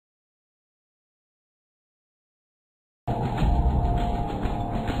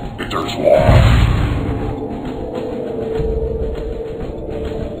Victor's Law.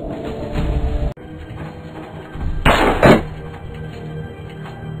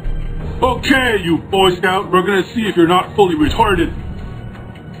 Okay, you Boy Scout, we're gonna see if you're not fully retarded.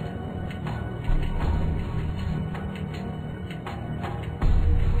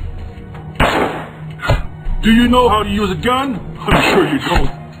 Do you know how to use a gun? I'm sure you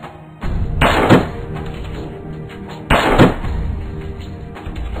don't.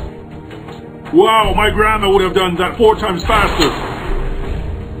 Wow, my grandma would have done that 4 times faster.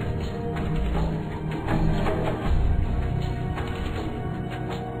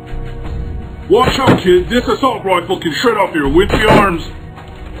 Watch out, kid. This assault rifle can shred off your wimpy arms.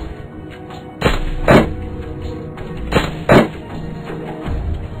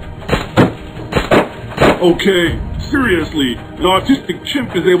 Okay, seriously, an autistic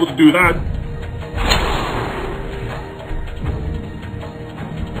chimp is able to do that.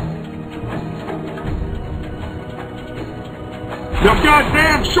 Now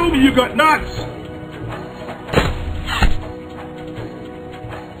goddamn, show me you got nuts!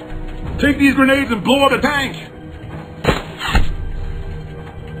 Take these grenades and blow up the tank!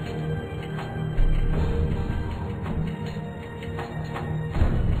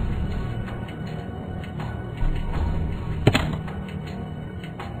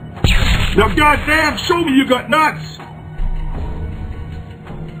 Now goddamn, show me you got nuts!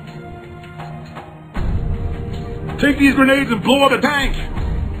 Take these grenades and blow up the tank!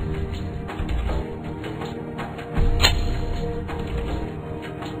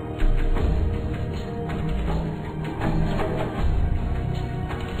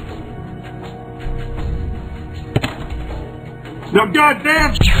 Now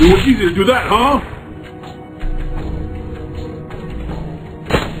goddamn, it was easy to do that, huh?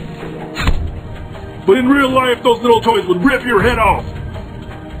 But in real life, those little toys would rip your head off.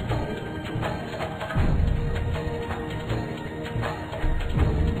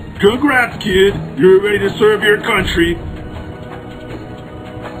 Congrats, kid. You're ready to serve your country.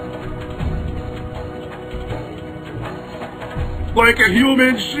 Like a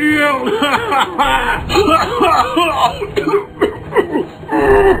human shield.